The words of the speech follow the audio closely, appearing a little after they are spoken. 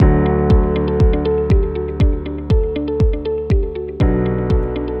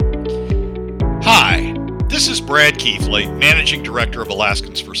Brad Keithley, Managing Director of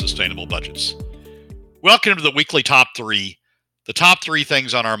Alaskans for Sustainable Budgets. Welcome to the weekly Top 3, the top 3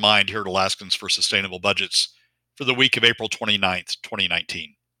 things on our mind here at Alaskans for Sustainable Budgets for the week of April 29th,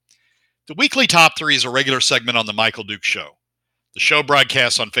 2019. The weekly Top 3 is a regular segment on The Michael Duke Show. The show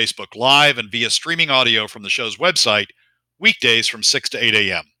broadcasts on Facebook Live and via streaming audio from the show's website, weekdays from 6 to 8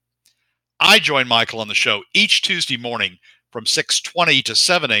 a.m. I join Michael on the show each Tuesday morning from 6:20 to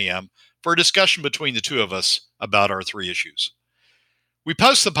 7 a.m. for a discussion between the two of us about our 3 issues. We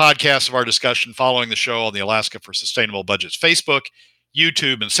post the podcast of our discussion following the show on the Alaska for Sustainable Budgets Facebook,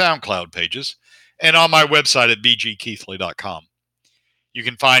 YouTube, and SoundCloud pages, and on my website at bgkeithley.com. You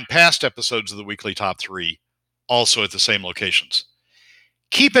can find past episodes of the weekly Top 3 also at the same locations.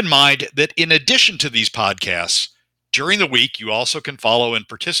 Keep in mind that in addition to these podcasts, during the week, you also can follow and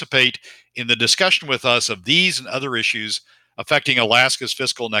participate in the discussion with us of these and other issues affecting Alaska's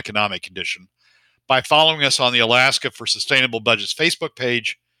fiscal and economic condition by following us on the Alaska for Sustainable Budgets Facebook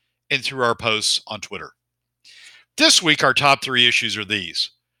page and through our posts on Twitter. This week, our top 3 issues are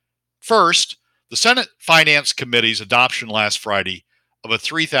these. First, the Senate Finance Committee's adoption last Friday of a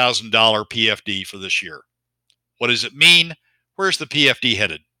 $3,000 PFD for this year. What does it mean? Where's the PFD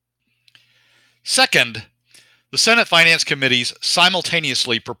headed? Second, the Senate Finance Committee's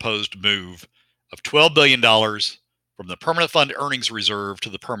simultaneously proposed move of $12 billion from the Permanent Fund Earnings Reserve to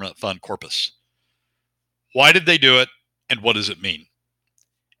the Permanent Fund Corpus. Why did they do it, and what does it mean?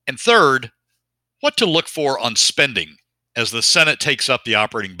 And third, what to look for on spending as the Senate takes up the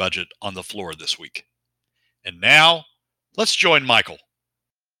operating budget on the floor this week. And now, let's join Michael.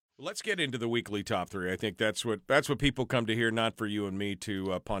 Let's get into the weekly top 3. I think that's what people come to hear, not for you and me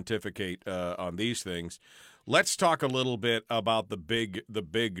to pontificate on these things. Let's talk a little bit about the big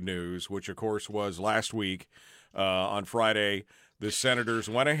news, which of course was last week on Friday. The senators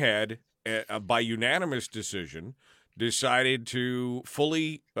went ahead by unanimous decision, decided to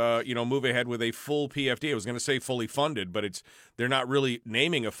fully move ahead with a full PFD. I was going to say fully funded, but they're not really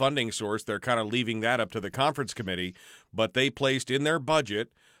naming a funding source. They're kind of leaving that up to the conference committee. But they placed in their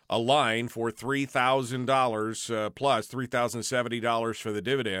budget a line for $3,000 plus $3,070 for the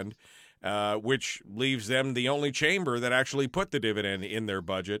dividend, which leaves them the only chamber that actually put the dividend in their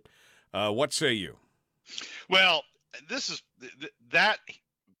budget. What say you? Well, that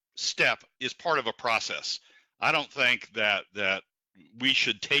step is part of a process. I don't think that we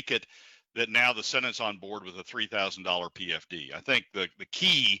should take it that now the Senate's on board with a $3,000 PFD. I think the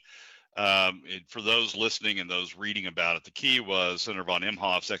key, for those listening and those reading about it, the key was Senator von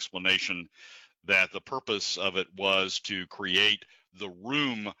Imhoff's explanation that the purpose of it was to create the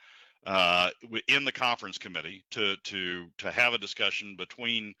room in the conference committee to have a discussion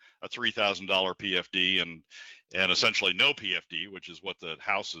between a $3,000 PFD and essentially no PFD, which is what the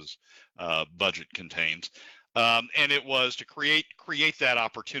House's budget contains. And it was to create that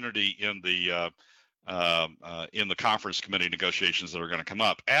opportunity in the conference committee negotiations that are going to come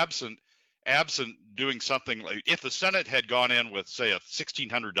up. Absent doing something like, if the Senate had gone in with, say, a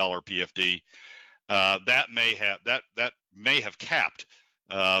 $1,600 PFD, that may have capped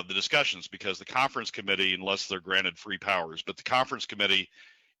the discussions, because the conference committee, unless they're granted free powers, but the conference committee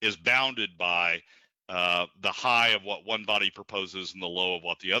is bounded by the high of what one body proposes and the low of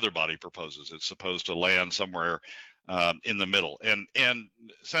what the other body proposes. It's supposed to land somewhere in the middle. And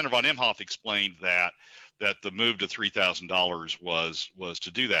Senator von Imhoff explained that the move to $3,000 was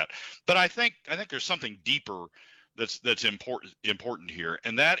to do that. But I think there's something deeper that's important here,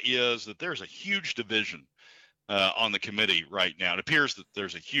 and that is that there's a huge division on the committee right now. It appears that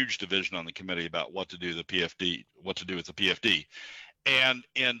there's a huge division on the committee about what to do with the PFD, and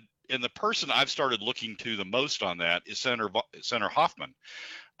the person I've started looking to the most on that is Senator Hoffman.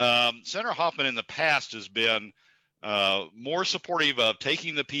 Senator Hoffman in the past has been more supportive of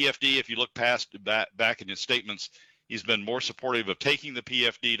taking the PFD. If you look back in his statements, he's been more supportive of taking the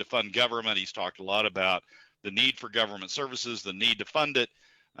PFD to fund government. He's talked a lot about the need for government services, the need to fund it,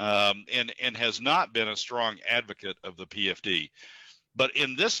 and has not been a strong advocate of the PFD. But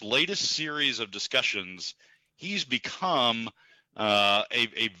in this latest series of discussions, he's become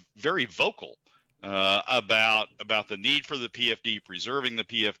a very vocal about the need for the PFD, preserving the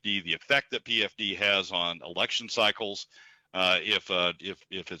PFD, the effect that PFD has on election cycles. If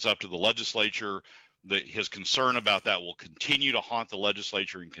it's up to the legislature, his concern about that will continue to haunt the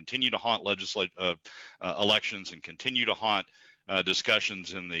legislature and continue to haunt elections and continue to haunt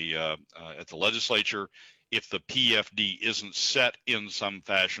discussions in at the legislature if the PFD isn't set in some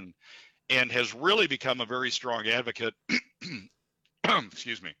fashion, and has really become a very strong advocate.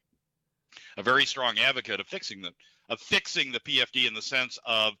 Excuse me. A very strong advocate of fixing the PFD in the sense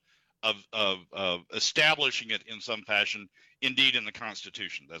of of establishing it in some fashion, indeed in the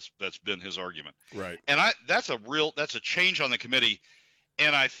Constitution. That's been his argument. Right. And that's a change on the committee.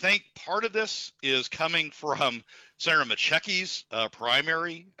 And I think part of this is coming from Senator Maczecki's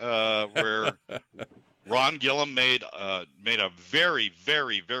primary, where Ron Gillum made a very,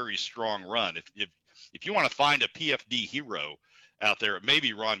 very, very strong run. If you want to find a PFD hero out there, it may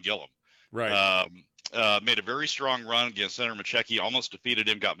be Ron Gillum. Right. Made a very strong run against Senator Maczecki, almost defeated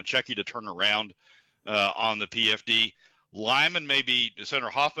him, got Maczecki to turn around on the PFD. Senator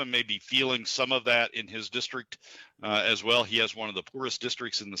Hoffman may be feeling some of that in his district as well. He has one of the poorest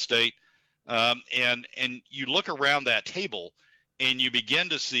districts in the state. And you look around that table and you begin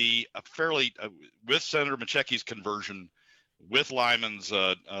to see a fairly, with Senator Maczecki's conversion, with Lyman's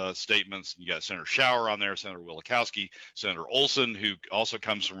statements, you got Senator Schauer on there, Senator Wielechowski, Senator Olson, who also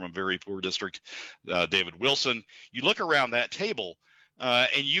comes from a very poor district, David Wilson. You look around that table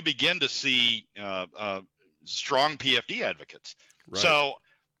and you begin to see strong PFD advocates. Right. So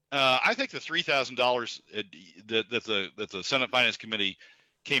I think the $3,000 that the Senate Finance Committee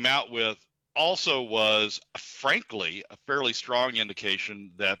came out with also was, frankly, a fairly strong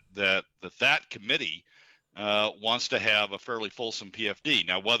indication that committee wants to have a fairly fulsome PFD.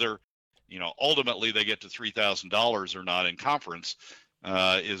 Now, whether ultimately they get to $3,000 or not in conference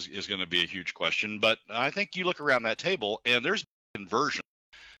is going to be a huge question. But I think you look around that table and there's conversion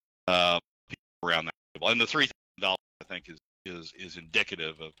around that table, and the $3,000 I think is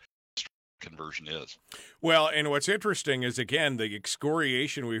indicative of what conversion is. Well, and what's interesting is, again, the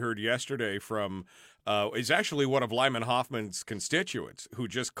excoriation we heard yesterday from is actually one of Lyman Hoffman's constituents who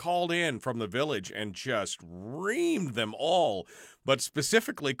just called in from the village and just reamed them all, but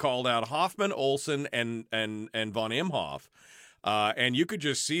specifically called out Hoffman, Olson, and von Imhoff. And you could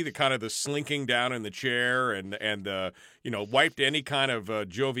just see the kind of the slinking down in the chair and wiped any kind of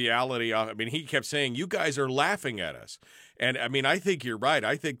joviality off. I mean, he kept saying, "You guys are laughing at us." And I mean, I think you're right.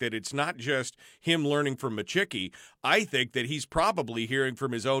 I think that it's not just him learning from Maczecki. I think that he's probably hearing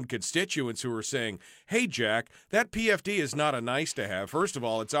from his own constituents who are saying, "Hey, Jack, that PFD is not a nice to have. First of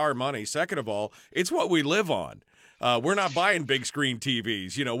all, it's our money. Second of all, it's what we live on. We're not buying big screen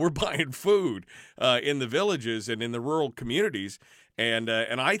TVs. We're buying food in the villages and in the rural communities. And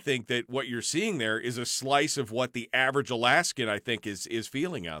I think that what you're seeing there is a slice of what the average Alaskan, I think, is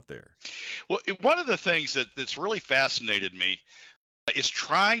feeling out there. Well, one of the things that's really fascinated me is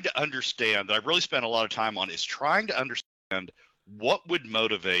trying to understand, that I've really spent a lot of time on, is trying to understand what would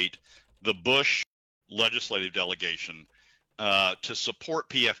motivate the Bush legislative delegation to support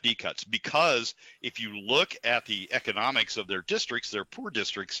PFD cuts. Because if you look at the economics of their districts, their poor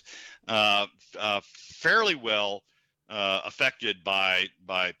districts, fairly well affected by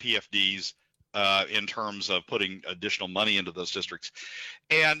PFDs in terms of putting additional money into those districts.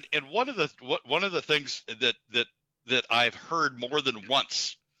 And one of the things that I've heard more than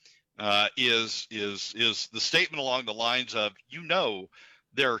once is the statement along the lines of,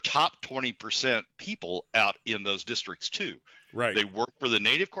 there are top 20% people out in those districts too. Right. They work for the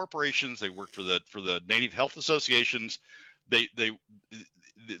native corporations. They work for the native health associations.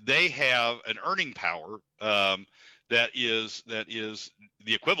 They have an earning power that is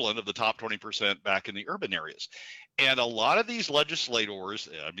the equivalent of the top 20% back in the urban areas. And a lot of these legislators,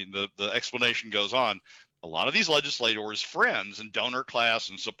 I mean, the explanation goes on, a lot of these legislators' friends and donor class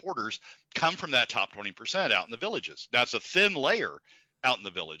and supporters come from that top 20% out in the villages. Now, it's a thin layer out in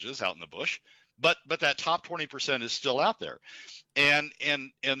the villages, out in the bush, but that top 20% is still out there. And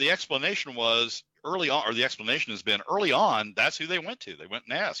the explanation was early on, or the explanation has been early on, that's who they went to. They went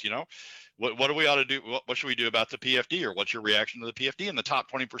and asked, what do we ought to do? What should we do about the PFD, or what's your reaction to the PFD? And the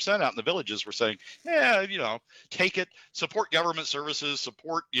top 20% out in the villages were saying, take it, support government services,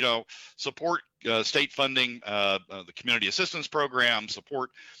 support state funding, the community assistance program,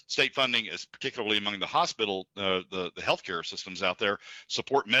 support state funding, is particularly among the hospital, the healthcare systems out there,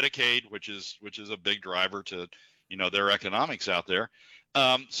 support Medicaid, which is a big driver to, their economics out there.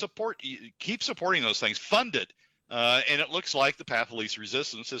 Keep supporting those things, fund it. And it looks like the path of least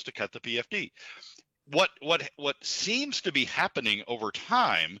resistance is to cut the PFD. What seems to be happening over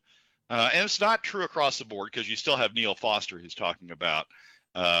time, and it's not true across the board, because you still have Neil Foster who's talking about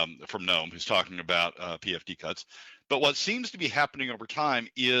from Nome, who's talking about PFD cuts. But what seems to be happening over time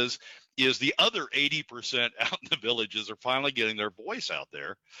is the other 80% out in the villages are finally getting their voice out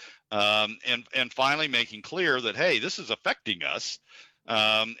there, and finally making clear that, hey, this is affecting us,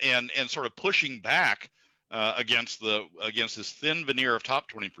 and sort of pushing back against this thin veneer of top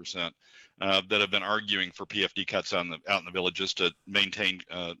 20% that have been arguing for PFD cuts out in the village just to maintain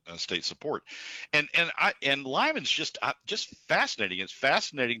state support. And Lyman's just fascinating. It's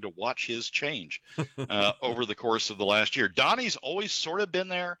fascinating to watch his change over the course of the last year. Donnie's always sort of been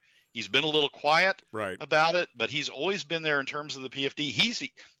there. He's been a little quiet about it, but he's always been there in terms of the PFD.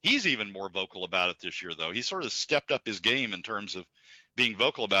 He's even more vocal about it this year, though. He sort of stepped up his game in terms of being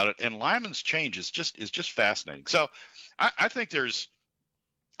vocal about it. And Lyman's change is just fascinating. So I think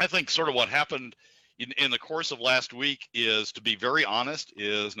sort of what happened in the course of last week is, to be very honest,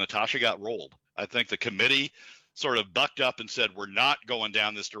 is Natasha got rolled. I think the committee sort of bucked up and said, we're not going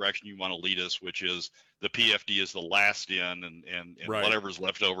down this direction you want to lead us, which is the PFD is the last in, and whatever's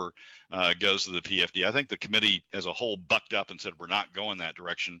left over goes to the PFD. I think the committee as a whole bucked up and said, we're not going that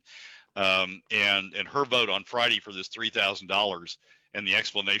direction. And her vote on Friday for this $3,000 and the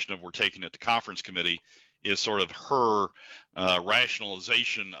explanation of we're taking it to conference committee is sort of her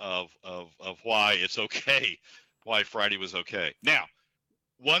rationalization of why it's okay, why Friday was okay. Now,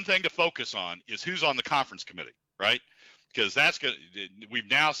 one thing to focus on is who's on the conference committee, right? Because they've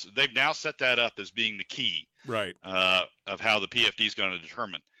now set that up as being the key, right, of how the PFD is going to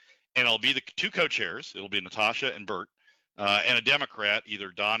determine. And it'll be the two co-chairs. It'll be Natasha and Bert, and a Democrat,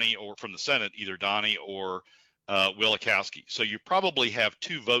 either Donnie, or from the Senate, either Donnie or Wielechowski. So you probably have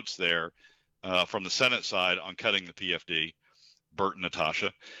two votes there from the Senate side on cutting the PFD, Bert and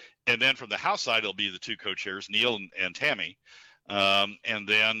Natasha. And then from the House side, it'll be the two co-chairs, Neil and Tammy. And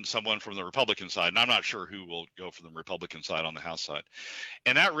then someone from the Republican side, and I'm not sure who will go for the Republican side on the House side.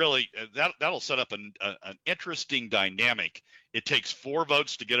 And that really that'll set up an interesting dynamic. It takes 4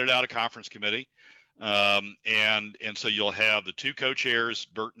 votes to get it out of conference committee, and so you'll have the two co-chairs,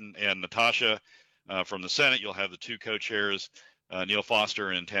 Burton and Natasha, from the Senate. You'll have the two co-chairs, Neil Foster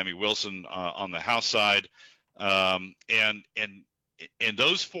and Tammy Wilson, on the House side, and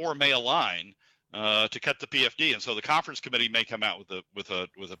those 4 may align to cut the PFD, and so the conference committee may come out with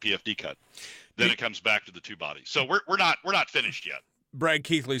a PFD cut. Then it comes back to the two bodies. So we're not finished yet. Brad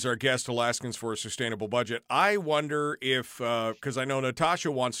Keithley's our guest, Alaskans for a Sustainable Budget. I wonder if, because I know Natasha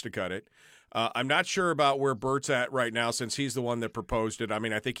wants to cut it. I'm not sure about where Bert's at right now, since he's the one that proposed it. I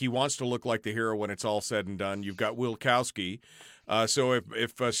mean, I think he wants to look like the hero when it's all said and done. You've got Wielechowski. So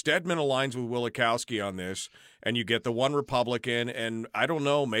if Stedman aligns with Wielechowski on this, and you get the one Republican, and I don't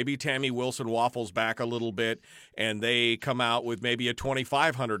know, maybe Tammy Wilson waffles back a little bit, and they come out with maybe a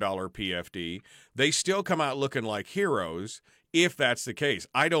 $2,500 PFD, they still come out looking like heroes. If that's the case,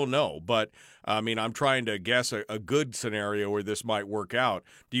 I don't know, but I mean, I'm trying to guess a good scenario where this might work out.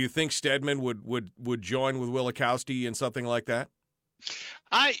 Do you think Stedman would join with Wielechowski in something like that?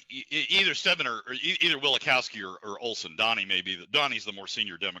 Either Stedman or either Wielechowski or Olson. Donnie's the more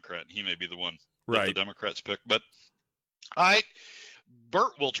senior Democrat, and he may be the one that the Democrats pick. But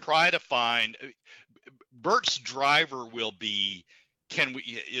Bert will try to find. Bert's driver will be,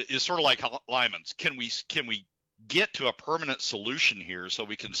 is sort of like Lyman's. Can we get to a permanent solution here so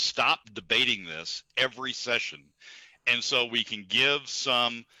we can stop debating this every session, and so we can give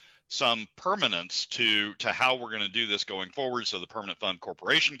some permanence to how we're going to do this going forward, so the Permanent Fund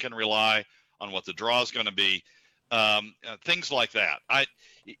Corporation can rely on what the draw is going to be, things like that.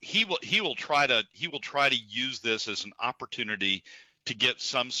 He will try to use this as an opportunity to get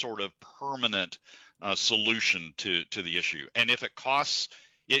some sort of permanent solution to the issue. And if it costs,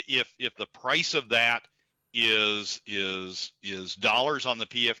 if the price of that is dollars on the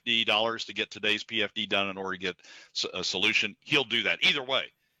PFD, dollars to get today's PFD done in order to get a solution, he'll do that either way.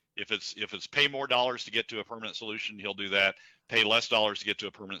 If it's pay more dollars to get to a permanent solution, he'll do that. Pay less dollars to get to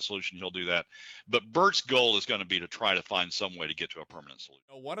a permanent solution, he'll do that. But Bert's goal is going to be to try to find some way to get to a permanent solution.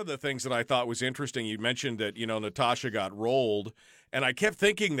 One of the things that I thought was interesting, you mentioned that, Natasha got rolled, and I kept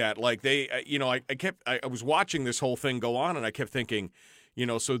thinking that, like, they, I was watching this whole thing go on, and I kept thinking,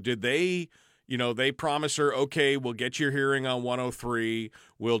 so did they, they promise her, okay, we'll get your hearing on 103.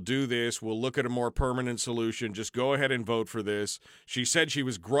 We'll do this. We'll look at a more permanent solution. Just go ahead and vote for this. She said she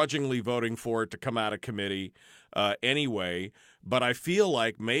was grudgingly voting for it to come out of committee anyway. But I feel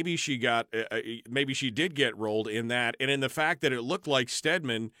like maybe she did get rolled in that. And in the fact that it looked like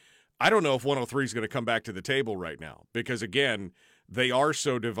Stedman, I don't know if 103 is going to come back to the table right now. Because, again, they are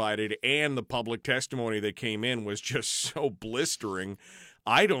so divided, and the public testimony that came in was just so blistering.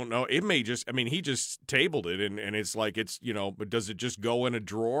 I don't know. It may just, he just tabled it, and it's like but does it just go in a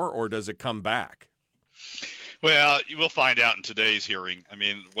drawer, or does it come back? Well, we'll find out in today's hearing.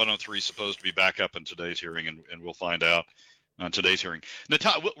 103 is supposed to be back up in today's hearing, and we'll find out on today's hearing.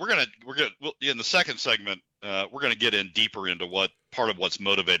 We're gonna in the second segment, we're gonna get in deeper into what part of what's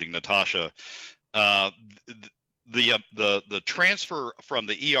motivating Natasha Uh, the transfer from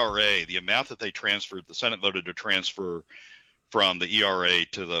the ERA, the amount that they transferred, the Senate voted to transfer from the ERA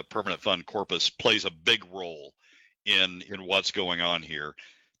to the permanent fund corpus, plays a big role in what's going on here.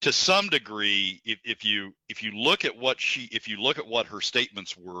 To some degree, if you look at what her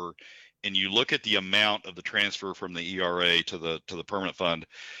statements were, and you look at the amount of the transfer from the ERA to the permanent fund,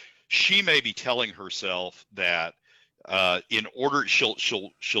 she may be telling herself that in order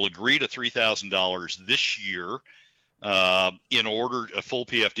she'll agree to $3,000 this year, in order a full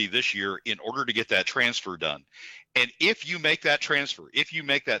PFD this year, in order to get that transfer done. And if you make that transfer, if you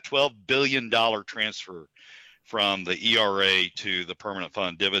make that $12 billion transfer from the ERA to the permanent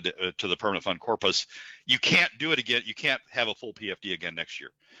fund dividend to the permanent fund corpus, you can't do it again. You can't have a full PFD again next year.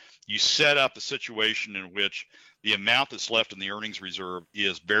 You set up a situation in which the amount that's left in the earnings reserve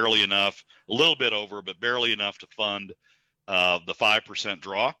is barely enough, a little bit over, but barely enough to fund the 5%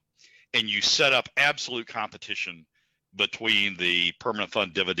 draw. And you set up absolute competition between the permanent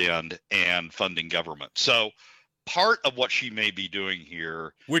fund dividend and funding government. So part of what she may be doing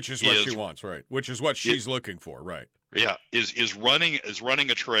here, which is what she wants, right? Which is what she's looking for, right? Yeah, is running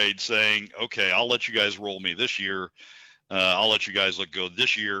a trade, saying, okay, I'll let you guys roll me this year. I'll let you guys go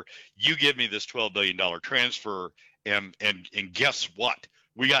this year. You give me this $12 billion transfer, and guess what?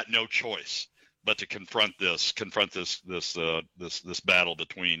 We got no choice but to confront this battle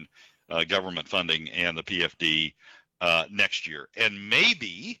between government funding and the PFD next year. And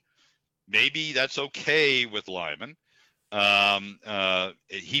maybe that's okay with Lyman.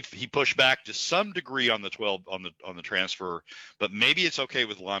 He pushed back to some degree on the 12 on the transfer, but maybe it's okay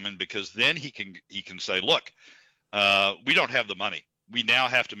with Lyman, because then he can say, look, we don't have the money. We now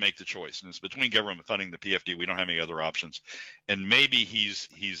have to make the choice, and it's between government funding and the PFD. We don't have any other options, and maybe he's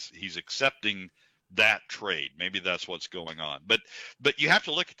accepting that trade. Maybe that's what's going on. But you have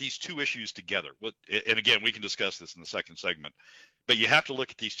to look at these two issues together. And again, we can discuss this in the second segment. But you have to look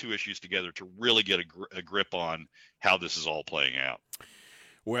at these two issues together to really get a grip on how this is all playing out.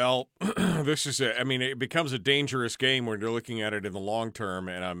 Well, it becomes a dangerous game when you're looking at it in the long term,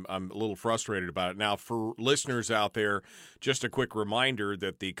 and I'm a little frustrated about it. Now, for listeners out there, just a quick reminder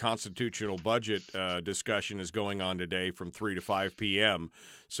that the constitutional budget discussion is going on today from 3 to 5 p.m.,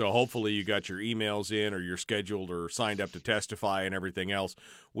 so hopefully you got your emails in, or you're scheduled or signed up to testify and everything else.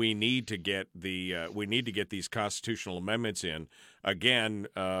 We need to get these constitutional amendments in, again,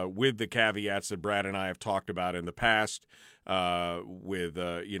 with the caveats that Brad and I have talked about in the past. With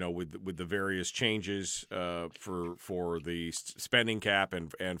the various changes for the spending cap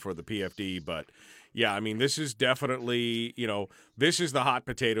and for the PFD, but yeah, I mean, this is definitely, this is the hot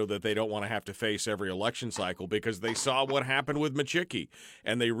potato that they don't want to have to face every election cycle, because they saw what happened with Machicki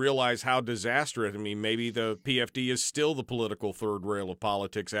and they realize how disastrous. I mean, maybe the PFD is still the political third rail of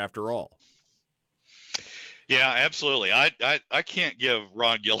politics after all. Yeah, absolutely. I can't give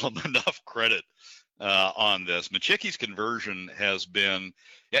Ron Gillum enough credit on this. Machicki's conversion has been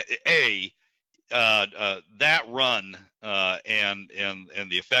that run and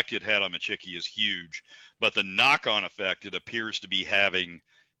the effect it had on Machicki is huge, but the knock-on effect it appears to be having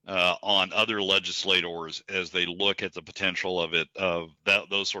on other legislators as they look at the potential of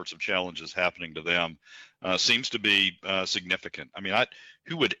those sorts of challenges happening to them seems to be significant. I mean,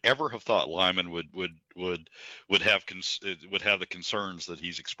 who would ever have thought Lyman would have the concerns that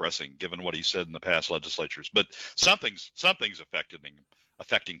he's expressing, given what he said in the past legislatures? But something's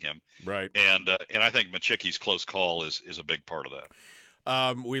affecting him, right? And I think Machicki's close call is a big part of that.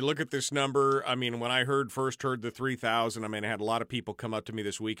 We look at this number. I mean, when I first heard the 3,000, I mean, I had a lot of people come up to me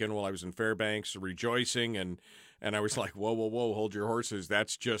this weekend while I was in Fairbanks rejoicing, and I was like, whoa, hold your horses.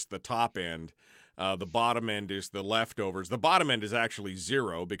 That's just the top end. The bottom end is the leftovers. The bottom end is actually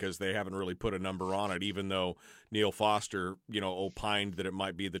zero, because they haven't really put a number on it, even though Neil Foster, opined that it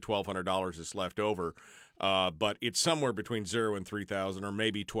might be the $1,200 that's left over. But it's somewhere between 0 and 3,000, or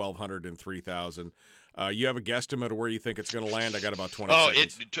maybe 1,200 and 3,000. You have a guesstimate of where you think it's going to land? I got about 20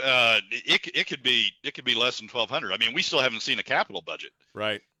 seconds. It could be less than 1,200. I mean, we still haven't seen a capital budget,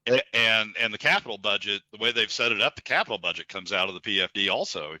 right? And the capital budget, the way they've set it up, the capital budget comes out of the PFD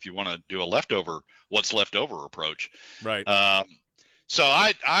also, if you want to do a what's left over approach. Right. So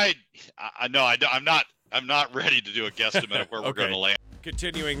I'm not ready to do a guesstimate of where we're going to land.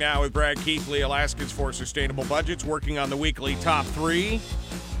 Continuing now with Brad Keithley, Alaskans for Sustainable Budgets, working on the weekly top 3.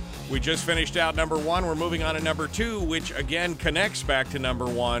 We just finished out number 1. We're moving on to number 2, which again connects back to number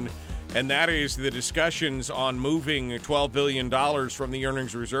 1. and that is the discussions on moving $12 billion from the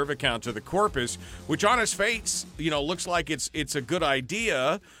earnings reserve account to the corpus, which on its face, looks like it's a good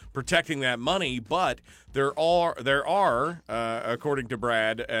idea, protecting that money, but there are, according to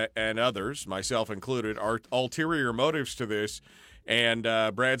Brad and others, myself included, are ulterior motives to this, and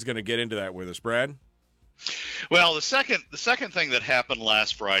Brad's going to get into that with us. Brad? Well, the second thing that happened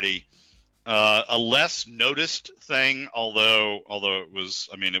last Friday, a less noticed thing, although it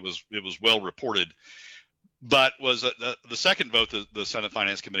was well reported, but was the second vote that the Senate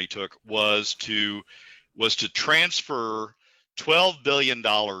Finance Committee took was to transfer $12 billion,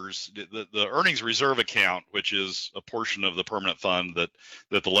 the earnings reserve account, which is a portion of the permanent fund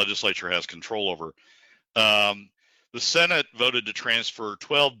that the legislature has control over. The Senate voted to transfer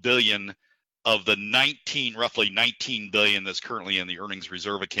 $12 billion of the roughly $19 billion that's currently in the earnings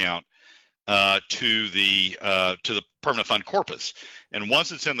reserve account to the permanent fund corpus. And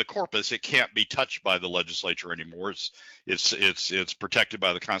once it's in the corpus, it can't be touched by the legislature anymore. It's protected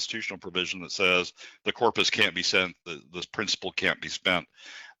by the constitutional provision that says the corpus can't be sent, the principal can't be spent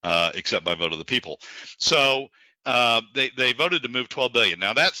except by vote of the people. So they voted to move $12 billion.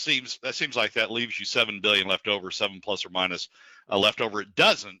 Now that seems like that leaves you $7 billion left over, 7 plus or minus left over. It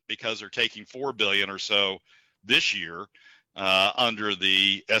doesn't, because they're taking $4 billion or so this year under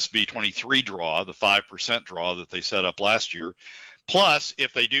the SB 23 draw, the 5% draw that they set up last year. Plus,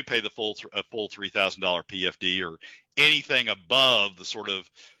 if they do pay the full $3,000 PFD or anything above the sort of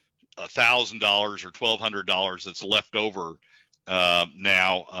 $1,000 or $1,200 that's left over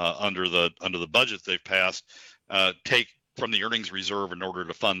now under the budget they've passed, take from the earnings reserve in order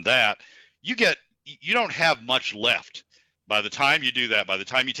to fund that, you don't have much left. By the time you do that, by the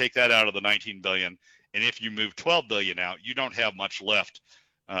time you take that out of the $19 billion, and if you move $12 billion out, you don't have much left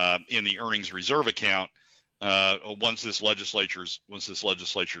in the earnings reserve account once this legislature's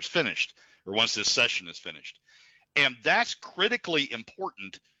finished, or once this session is finished. And that's critically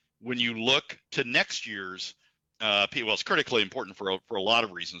important when you look to next year's. Well, it's critically important for a lot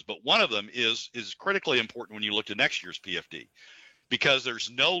of reasons, but one of them is critically important when you look to next year's PFD, because there's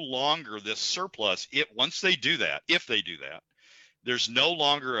no longer this surplus. Once they do that, if they do that, there's no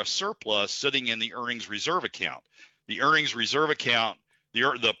longer a surplus sitting in the earnings reserve account. The earnings reserve account,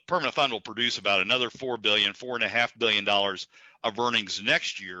 the permanent fund will produce about another $4.5 billion of earnings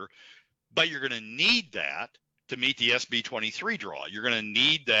next year, but you're going to need that to meet the SB 23 draw. You're going to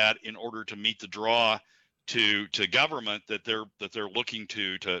need that in order to meet the draw to government that they're looking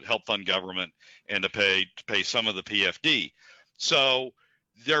to help fund government and to pay some of the PFD. So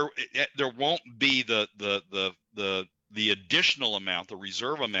there won't be the additional amount, the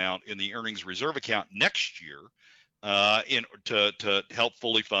reserve amount in the earnings reserve account next year to help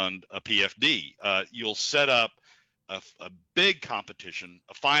fully fund a PFD. You'll set up a big competition,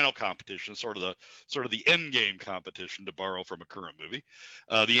 a final competition, sort of the end game competition, to borrow from a current movie,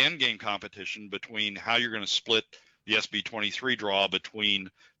 the end game competition between how you're going to split the SB 23 draw between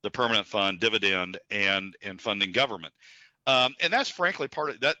the permanent fund dividend and funding government. And that's frankly part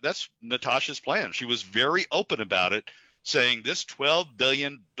of that. That's Natasha's plan. She was very open about it, saying this $12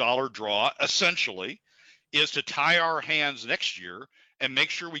 billion draw essentially is to tie our hands next year and make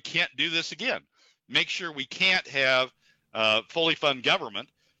sure we can't do this again. Make sure we can't have fully fund government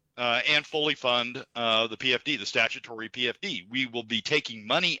and fully fund the PFD, the statutory PFD. We will be taking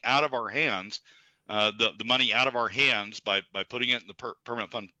money out of our hands, the money out of our hands by putting it in the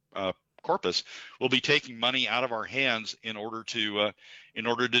permanent fund corpus. We'll be taking money out of our hands in order to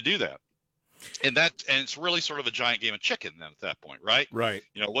do that. And it's really sort of a giant game of chicken then at that point, right? Right.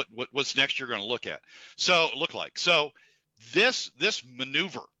 What's next you're going to look like. So this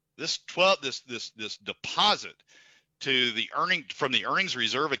maneuver, this deposit to the from the earnings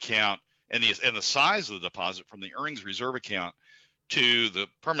reserve account and the size of the deposit from the earnings reserve account to the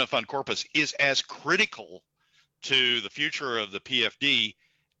permanent fund corpus is as critical to the future of the PFD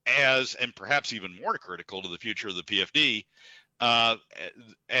and perhaps even more critical to the future of the PFD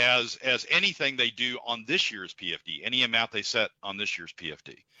as anything they do on this year's PFD, any amount they set on this year's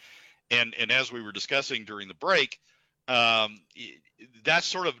PFD. And as we were discussing during the break, that's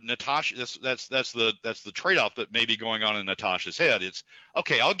sort of Natasha. That's the trade-off that may be going on in Natasha's head. It's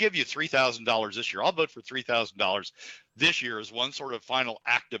okay. I'll give you $3,000 this year. I'll vote for $3,000 this year as one sort of final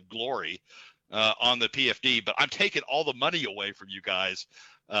act of glory on the PFD. But I'm taking all the money away from you guys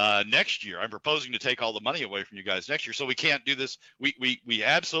next year. I'm proposing to take all the money away from you guys next year. So we can't do this. We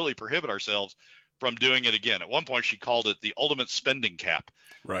absolutely prohibit ourselves from doing it again. At one point, she called it the ultimate spending cap.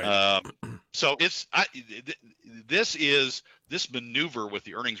 Right. So this maneuver with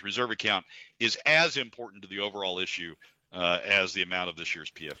the earnings reserve account is as important to the overall issue as the amount of this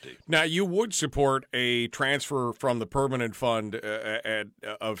year's PFD. Now, you would support a transfer from the permanent fund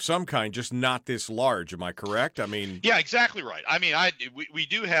of some kind, just not this large. Am I correct? I mean, yeah, exactly right. I mean, we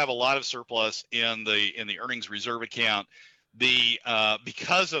do have a lot of surplus in the earnings reserve account.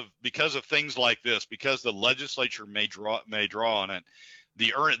 Because of things like this, because the legislature may draw on it,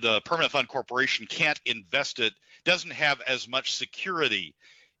 the permanent fund corporation can't invest it, doesn't have as much security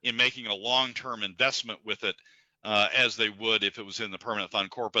in making a long-term investment with it as they would if it was in the permanent fund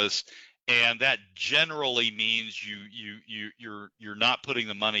corpus, and that generally means you're not putting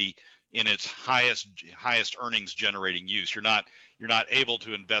the money in its highest earnings generating use. You're not able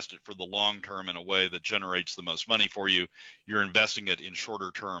to invest it for the long term in a way that generates the most money for you. You're investing it in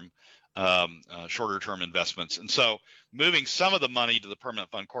shorter term investments, and so moving some of the money to the permanent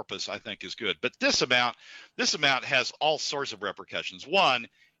fund corpus, I think, is good. But this amount has all sorts of repercussions. One,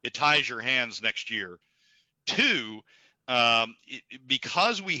 it ties your hands next year. Two,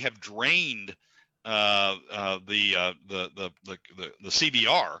 because we have drained the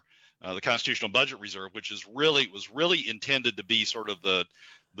CBR, the Constitutional Budget Reserve, which was really intended to be sort of the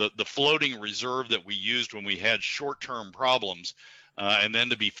floating reserve that we used when we had short-term problems, and then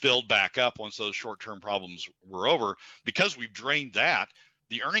to be filled back up once those short-term problems were over. Because we've drained that,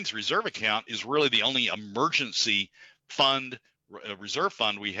 the earnings reserve account is really the only emergency fund, reserve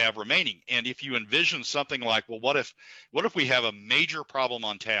fund we have remaining. And if you envision something like, well, what if we have a major problem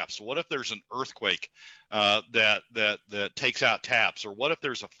on taps? What if there's an earthquake that takes out taps, or what if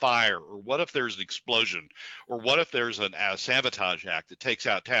there's a fire, or what if there's an explosion, or what if there's a sabotage act that takes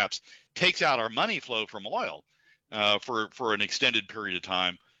out taps, takes out our money flow from oil for an extended period of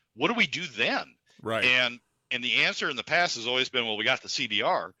time? What do we do then? Right. And the answer in the past has always been, well, we got the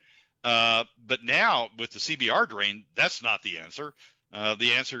CBR. But now with the CBR drain, that's not the answer.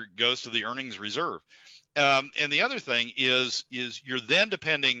 The answer goes to the earnings reserve. And the other thing is you're then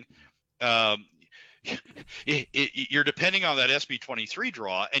depending, you're depending on that SB23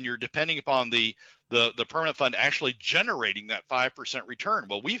 draw, and you're depending upon the permanent fund actually generating that 5% return.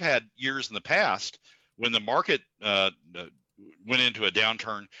 Well, we've had years in the past when the market went into a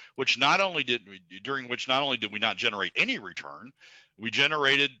downturn, during which not only did we not generate any return, we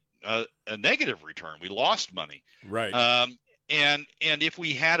generated a negative return. We lost money. Right. And if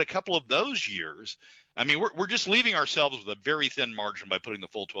we had a couple of those years, I mean, we're just leaving ourselves with a very thin margin by putting the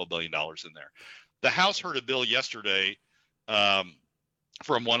full $12 billion in there. The House heard a bill yesterday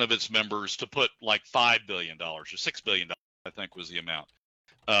from one of its members to put like $5 billion or $6 billion, I think was the amount,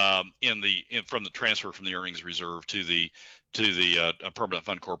 from the transfer from the earnings reserve to the permanent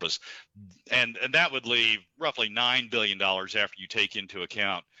fund corpus, and that would leave roughly $9 billion after you take into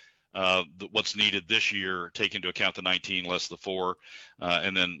account what's needed this year, take into account the 19 less the 4,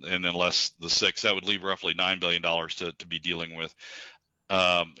 and then less the 6. That would leave roughly $9 billion to be dealing with,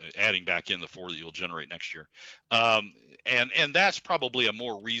 adding back in the 4 that you'll generate next year, and that's probably a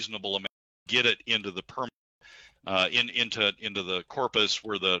more reasonable amount to get it into the into the corpus,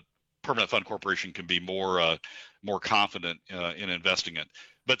 where the permanent fund corporation can be more confident in investing it.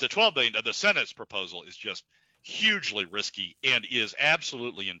 But the $12 billion, the Senate's proposal, is just hugely risky and is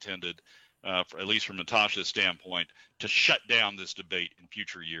absolutely intended, at least from Natasha's standpoint, to shut down this debate in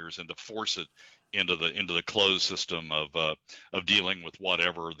future years and to force it into the closed system of dealing with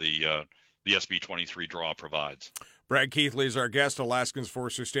whatever the SB23 draw provides. Brad Keithley is our guest, Alaskans for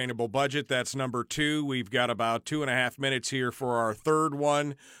Sustainable Budget. That's number 2. We've got about 2.5 minutes here for our third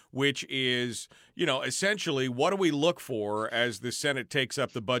one, which is, essentially, what do we look for as the Senate takes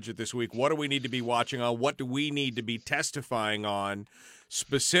up the budget this week? What do we need to be watching on? What do we need to be testifying on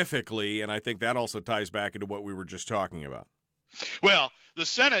specifically? And I think that also ties back into what we were just talking about. Well, the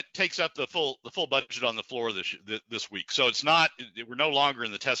Senate takes up the full budget on the floor this week. So we're no longer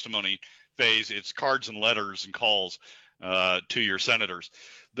in the testimony phase. It's cards and letters and calls to your senators.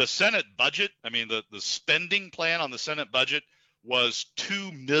 The Senate budget, I mean, the spending plan on the Senate budget was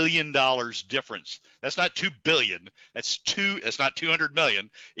 $2 million difference. That's not $2 billion. It's not $200 million.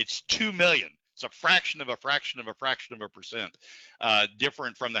 It's $2 million. It's a fraction of a fraction of a fraction of a percent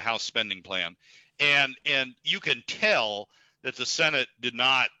different from the House spending plan. And you can tell that the Senate did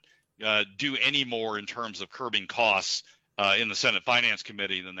not do any more in terms of curbing costs in the Senate Finance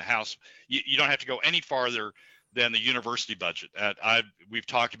Committee than the House. You don't have to go any farther than the university budget. We've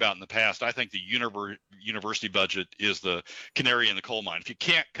talked about in the past, I think the university budget is the canary in the coal mine. If you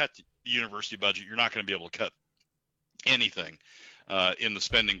can't cut the university budget, you're not going to be able to cut anything in the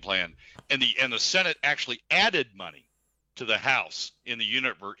spending plan. And the Senate actually added money to the House in the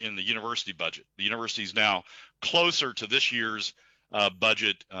university budget. The university is now closer to this year's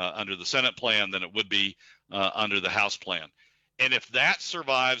budget under the Senate plan than it would be under the House plan. And if that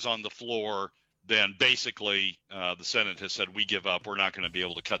survives on the floor, then basically the Senate has said, we give up. We're not going to be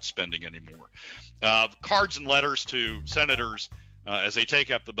able to cut spending anymore. Cards and letters to senators as they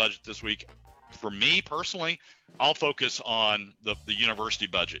take up the budget this week. For me personally, I'll focus on the university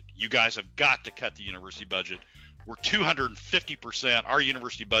budget. You guys have got to cut the university budget. We're 250%. Our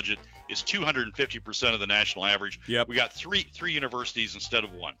university budget is 250% of the national average. Yep. We got three universities instead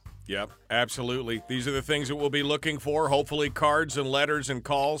of one. Yep, absolutely. These are the things that we'll be looking for. Hopefully cards and letters and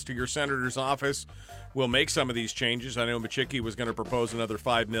calls to your senator's office will make some of these changes. I know Machicki was going to propose another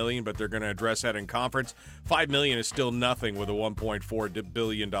 $5 million, but they're going to address that in conference. $5 million is still nothing with a $1.4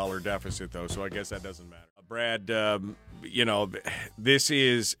 billion deficit, though, so I guess that doesn't matter. Brad, this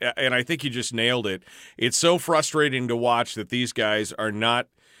is, and I think you just nailed it, it's so frustrating to watch that these guys are not,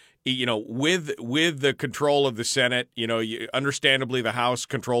 with the control of the Senate, understandably the House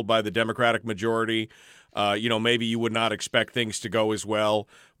controlled by the Democratic majority, maybe you would not expect things to go as well.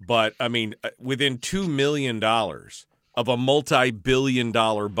 But, I mean, within $2 million of a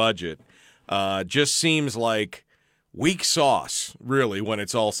multi-billion-dollar budget just seems like weak sauce, really, when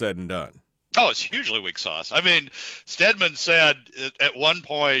it's all said and done. Oh, it's hugely weak sauce. I mean, Stedman said at one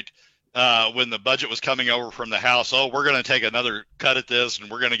point when the budget was coming over from the House, we're going to take another cut at this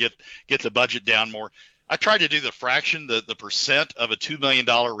and we're going to get the budget down more. I tried to do the fraction, the percent of a $2 million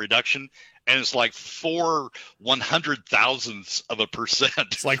reduction, and it's like 4/100,000ths of a percent.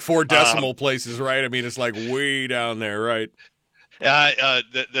 It's like 4 decimal places, right? I mean, it's like way down there, right?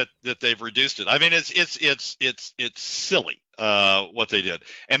 That they've reduced it. I mean, it's silly what they did.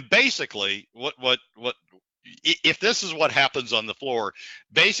 And basically, what if this is what happens on the floor?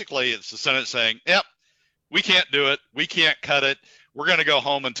 Basically, it's the Senate saying, "Yep, we can't do it. We can't cut it. We're going to go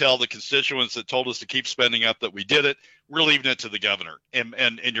home and tell the constituents that told us to keep spending up that we did it. We're leaving it to the governor."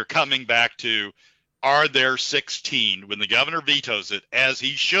 And you're coming back to, are there 16 when the governor vetoes it, as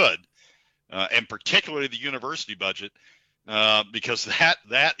he should, and particularly the university budget, because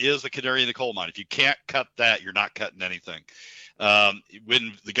that is the canary in the coal mine. If you can't cut that, you're not cutting anything.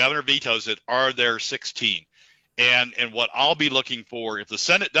 When the governor vetoes it, are there 16? And what I'll be looking for, if the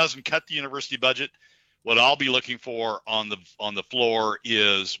Senate doesn't cut the university budget, what I'll be looking for on the floor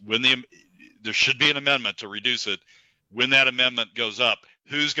is when there should be an amendment to reduce it. When that amendment goes up,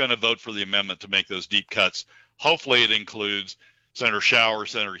 who's going to vote for the amendment to make those deep cuts? Hopefully it includes Senator Shower,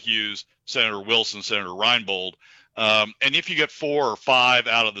 Senator Hughes, Senator Wilson, Senator Reinbold. And if you get 4 or 5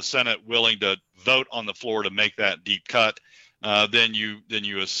 out of the Senate willing to vote on the floor to make that deep cut, then you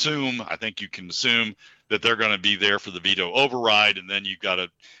assume, I think you can assume, that they're going to be there for the veto override, and then you've got to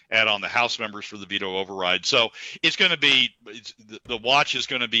add on the House members for the veto override. So it's going to be, the watch is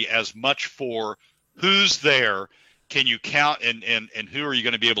going to be as much for who's there, can you count, and who are you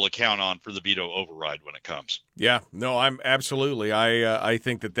going to be able to count on for the veto override when it comes? Yeah, no, I'm absolutely. I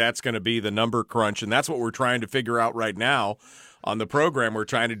think that's going to be the number crunch, and that's what we're trying to figure out right now. On the program, we're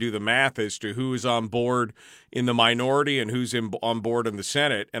trying to do the math as to who is on board in the minority and who's on board in the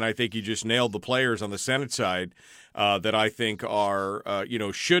Senate. And I think you just nailed the players on the Senate side that I think are,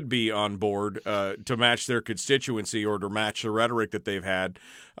 should be on board to match their constituency or to match the rhetoric that they've had.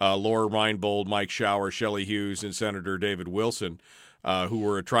 Laura Reinbold, Mike Shower, Shelley Hughes, and Senator David Wilson, who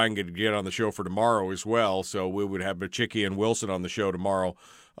we're trying to get on the show for tomorrow as well. So we would have Machicki and Wilson on the show tomorrow,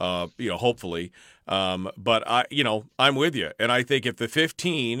 hopefully. But I'm with you. And I think if the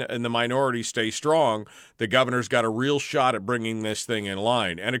 15 and the minority stay strong, the governor's got a real shot at bringing this thing in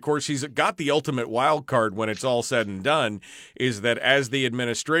line. And of course, he's got the ultimate wild card when it's all said and done, is that as the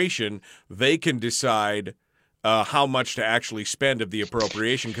administration, they can decide how much to actually spend of the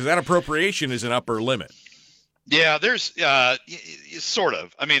appropriation, because that appropriation is an upper limit. Yeah, there's sort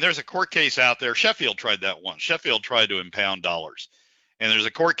of. I mean, there's a court case out there. Sheffield tried that once. Sheffield tried to impound dollars. And there's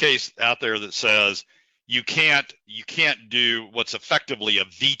a court case out there that says you can't do what's effectively a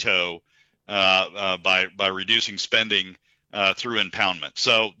veto by reducing spending through impoundment.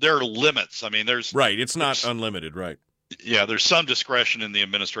 So there are limits. I mean, right. It's not unlimited, right? Yeah, there's some discretion in the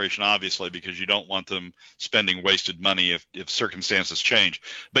administration, obviously, because you don't want them spending wasted money if circumstances change.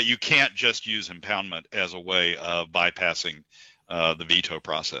 But you can't just use impoundment as a way of bypassing the veto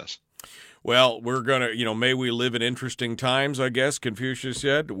process. Well, we're gonna, may we live in interesting times, I guess Confucius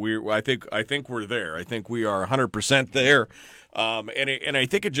said. I think we're there. I think we are 100% there. And I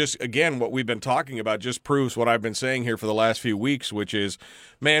think it just, again, what we've been talking about just proves what I've been saying here for the last few weeks, which is,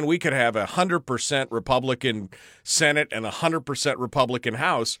 man, we could have 100% Republican Senate and 100% Republican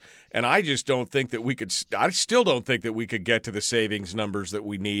House, and I just don't think that we could. I still don't think that we could get to the savings numbers that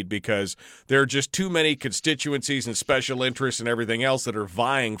we need, because there are just too many constituencies and special interests and everything else that are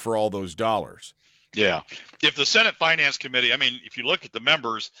vying for all those dollars. Yeah. If the Senate Finance Committee, I mean, if you look at the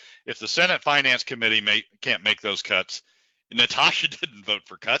members, if the Senate Finance Committee can't make those cuts, Natasha didn't vote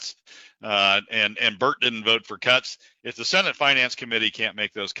for cuts, and Bert didn't vote for cuts. If the Senate Finance Committee can't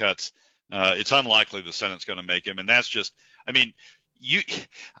make those cuts, it's unlikely the Senate's going to make them. And that's just, I mean,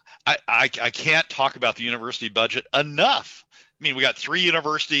 I can't talk about the university budget enough. I mean, we got 3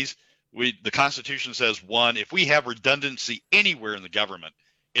 universities. The Constitution says 1. If we have redundancy anywhere in the government,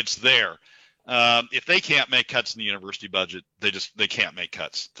 it's there. If they can't make cuts in the university budget, they can't make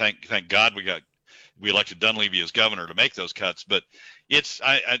cuts. Thank God we elected Dunleavy as governor to make those cuts. But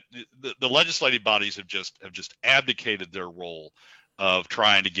the legislative bodies have just abdicated their role of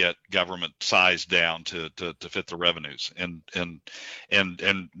trying to get government size down to fit the revenues. And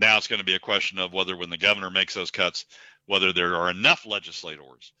now it's going to be a question of whether, when the governor makes those cuts, whether there are enough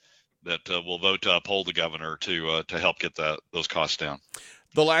legislators that will vote to uphold the governor to help get those costs down.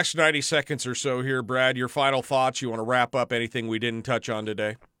 The last 90 seconds or so here, Brad, your final thoughts. You want to wrap up anything we didn't touch on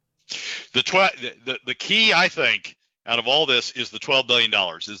today? The key, I think, out of all this is the $12 billion,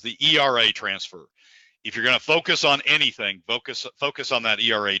 is the ERA transfer. If you're going to focus on anything, focus on that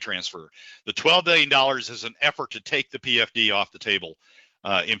ERA transfer. The $12 billion is an effort to take the PFD off the table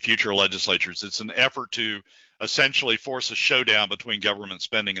in future legislatures. It's an effort to essentially force a showdown between government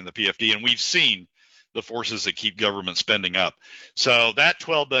spending and the PFD, and we've seen the forces that keep government spending up. So that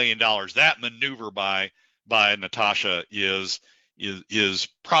 $12 billion, that maneuver by Natasha is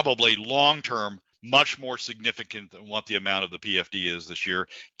probably long-term much more significant than what the amount of the PFD is this year.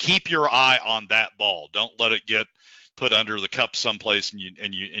 Keep your eye on that ball. Don't let it get put under the cup someplace and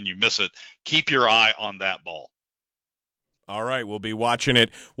you miss it. Keep your eye on that ball. All right, we'll be watching it.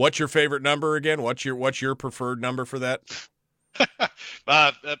 What's your favorite number again? What's your preferred number for that?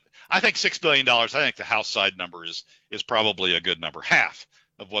 I think $6 billion. I think the House side number is probably a good number, half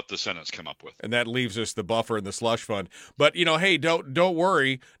of what the Senate's come up with. And that leaves us the buffer and the slush fund. But, hey, don't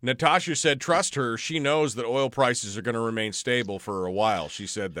worry. Natasha said trust her. She knows that oil prices are going to remain stable for a while. She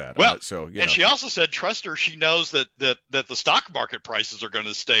said that. Well, and she also said trust her. She knows that the stock market prices are going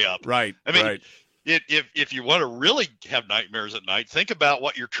to stay up. Right. I mean, right. If you want to really have nightmares at night, think about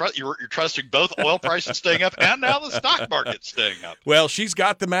what you're trusting both oil prices staying up and now the stock market staying up. Well, she's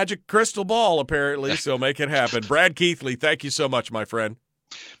got the magic crystal ball, apparently, so make it happen. Brad Keithley, thank you so much, my friend.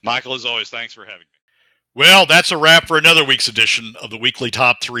 Michael, as always, thanks for having me. Well, that's a wrap for another week's edition of the Weekly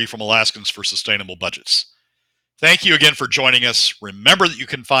Top 3 from Alaskans for Sustainable Budgets. Thank you again for joining us. Remember that you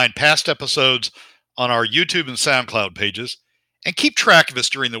can find past episodes on our YouTube and SoundCloud pages, and keep track of us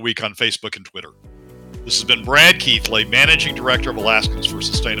during the week on Facebook and Twitter. This has been Brad Keithley, Managing Director of Alaskans for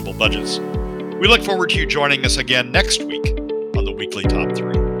Sustainable Budgets. We look forward to you joining us again next week on the Weekly Top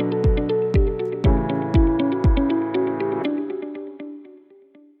 3.